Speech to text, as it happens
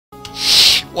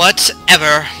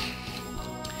Whatever.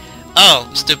 Oh,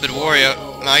 stupid Wario.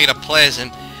 Now I gotta play as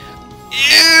him.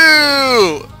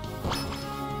 Ew!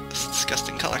 That's a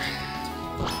disgusting color.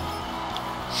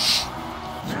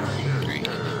 3,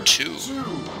 2,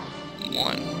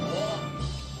 1.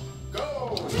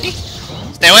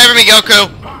 Stay away from me, Goku!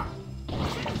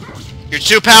 You're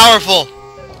too powerful!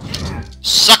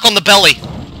 Suck on the belly!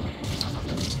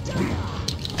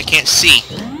 I can't see.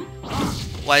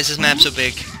 Why is this map so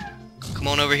big? Come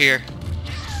on over here.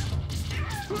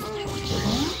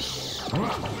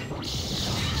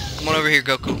 Come on over here,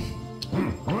 Goku.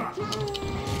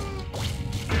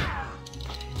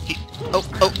 Oh.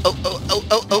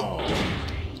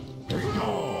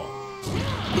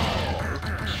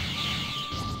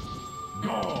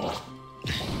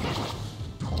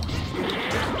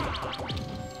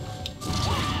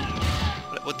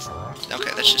 What's...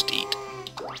 Okay, let's just eat.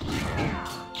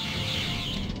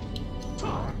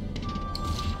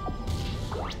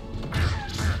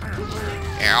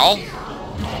 Ow.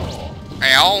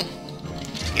 Ow.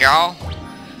 Yeah.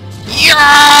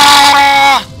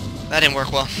 Yeah! That didn't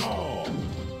work well.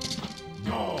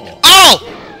 Oh!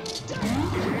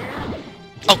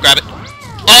 Oh, grab it.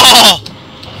 Oh!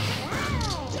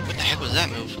 What the heck was that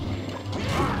move?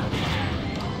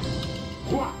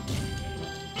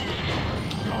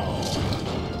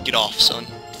 Get off, son.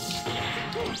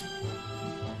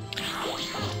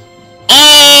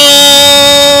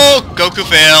 Oh! Goku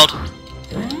failed.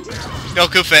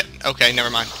 Goku fit. Okay, never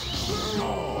mind.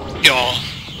 Yo.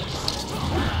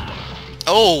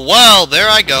 Oh, well, there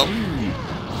I go.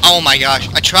 Oh my gosh,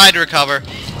 I tried to recover.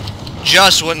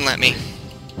 Just wouldn't let me.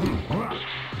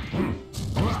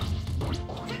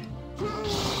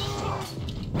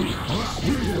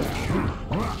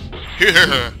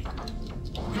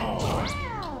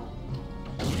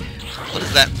 What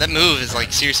is that? That move is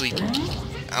like, seriously...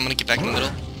 I'm gonna get back in the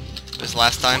middle. It was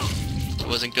last time. It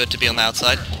wasn't good to be on the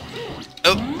outside.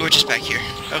 Oh, we're just back here.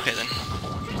 Okay then.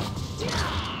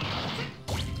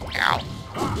 Ow.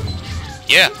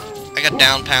 Yeah, I got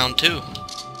down pound too.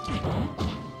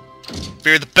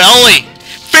 Fear the belly!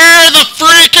 Fear the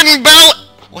freaking belly!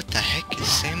 What the heck is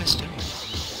Samus doing?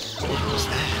 What was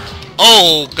that?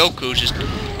 Oh, Goku's just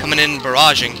coming in and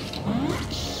barraging.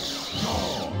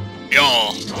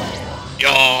 Yo!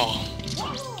 Yo!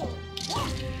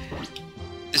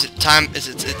 Is it time?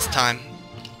 It's time.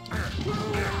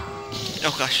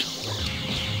 Oh gosh.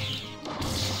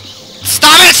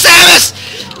 Stop it, Samus!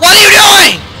 What are you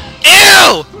doing?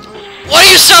 Ew! What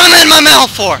are you summoning my mouth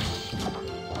for?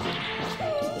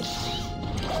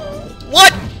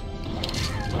 What?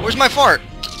 Where's my fart?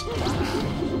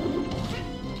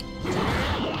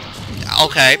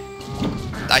 Okay.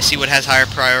 I see what has higher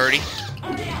priority.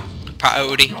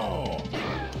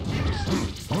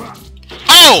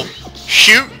 Oh!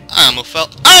 Shoot! I almost fell.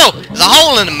 Oh! There's a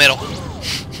hole in the middle.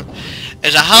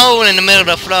 There's a hole in the middle of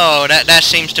the floor. That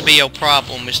seems to be your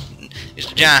problem. It's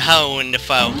a giant hole in the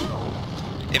floor.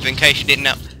 If in case you didn't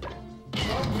know.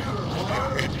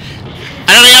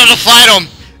 I don't even have to fight him.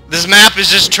 This map is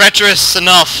just treacherous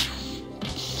enough.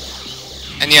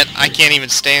 And yet I can't even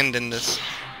stand in this.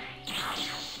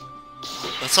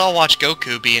 Let's all watch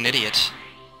Goku be an idiot.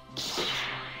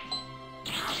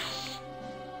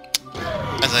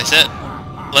 As I said,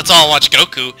 let's all watch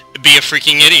Goku be a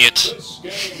freaking idiot.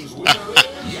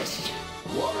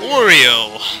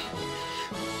 Wario.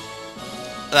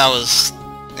 That was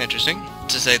interesting,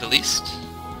 to say the least.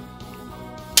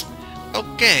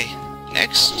 Okay,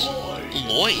 next,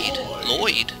 Lloyd.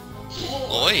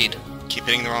 Lloyd. Keep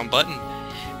hitting the wrong button.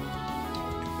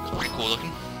 It's pretty cool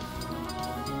looking.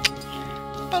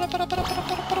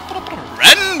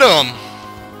 Random.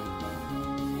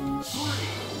 3,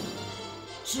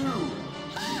 2,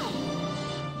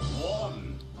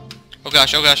 1. Oh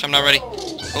gosh, I'm not ready.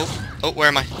 Oh, where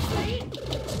am I?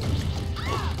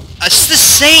 It's the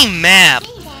same map!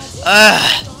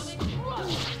 Ugh!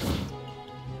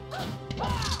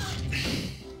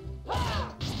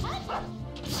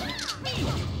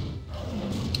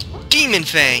 Demon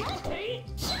Fang!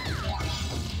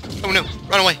 Oh no,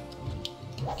 run away!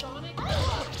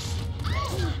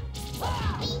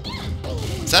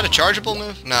 Is that a chargeable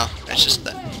move? No, that's just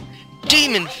that.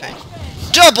 Demon Fang!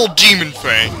 Double Demon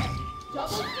Fang!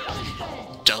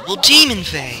 Double Demon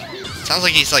Fang! Sounds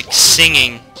like he's like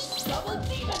singing.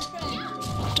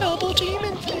 Double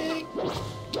Demon Fang!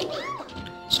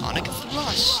 Sonic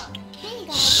Thrust!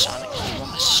 Sonic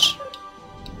Thrust!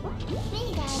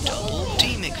 Double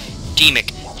Demonic!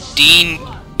 Demonic!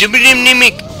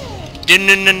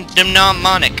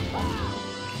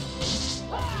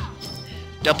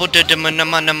 Double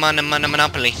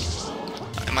Monopoly!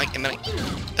 Am I?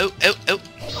 Oh, oh, oh.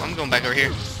 I'm going back over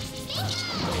here.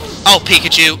 Oh,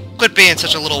 Pikachu. Quit being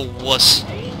such a little wuss.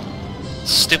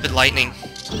 Stupid lightning.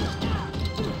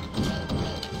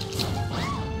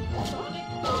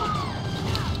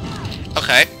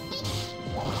 Okay.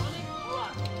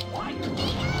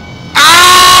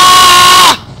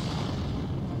 Ah!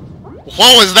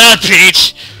 What was that,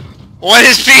 Peach? What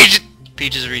is Peach?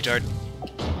 Peach is a retard.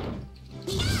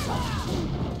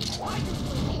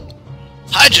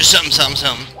 Hydra something something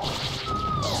something.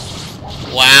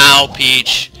 Wow,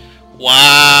 Peach.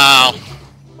 Wow.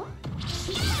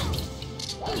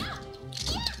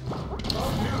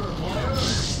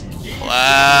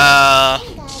 Wow.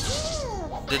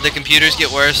 Did the computers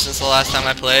get worse since the last time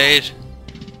I played?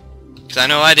 Because I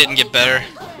know I didn't get better.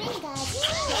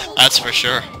 That's for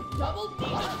sure.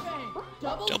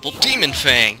 Double Demon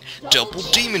Fang! Double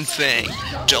Demon Fang!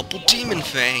 Double Demon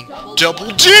Fang! Double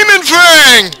Demon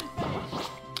Fang!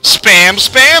 Spam,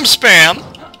 spam, spam!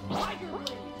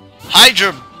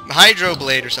 Hydro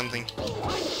Blade or something.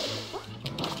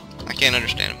 I can't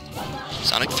understand him.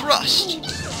 Sonic Thrust!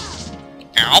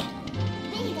 Ow!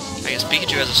 I guess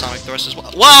Pikachu has a Sonic Thrust as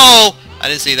well. Whoa! I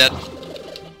didn't see that.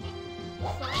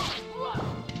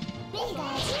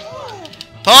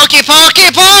 Pokey,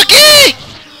 pokey, pokey!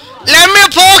 Let me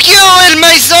poke you with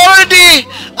my sword!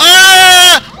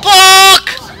 Ah!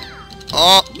 Poke!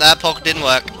 Oh, that poke didn't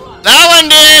work. That one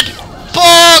did!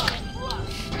 Poke!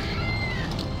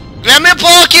 Let me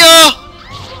poke you!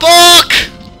 Poke!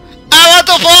 I want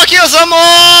to poke you some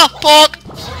more! Poke!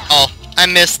 Oh, I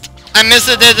missed. I missed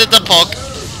the poke.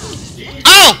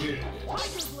 Oh!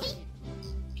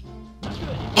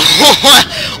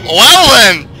 Well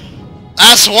then!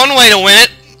 That's one way to win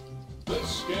it.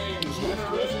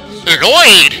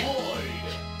 Lloyd!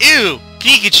 Ew!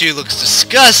 Pikachu looks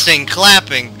disgusting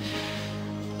clapping.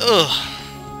 Ugh.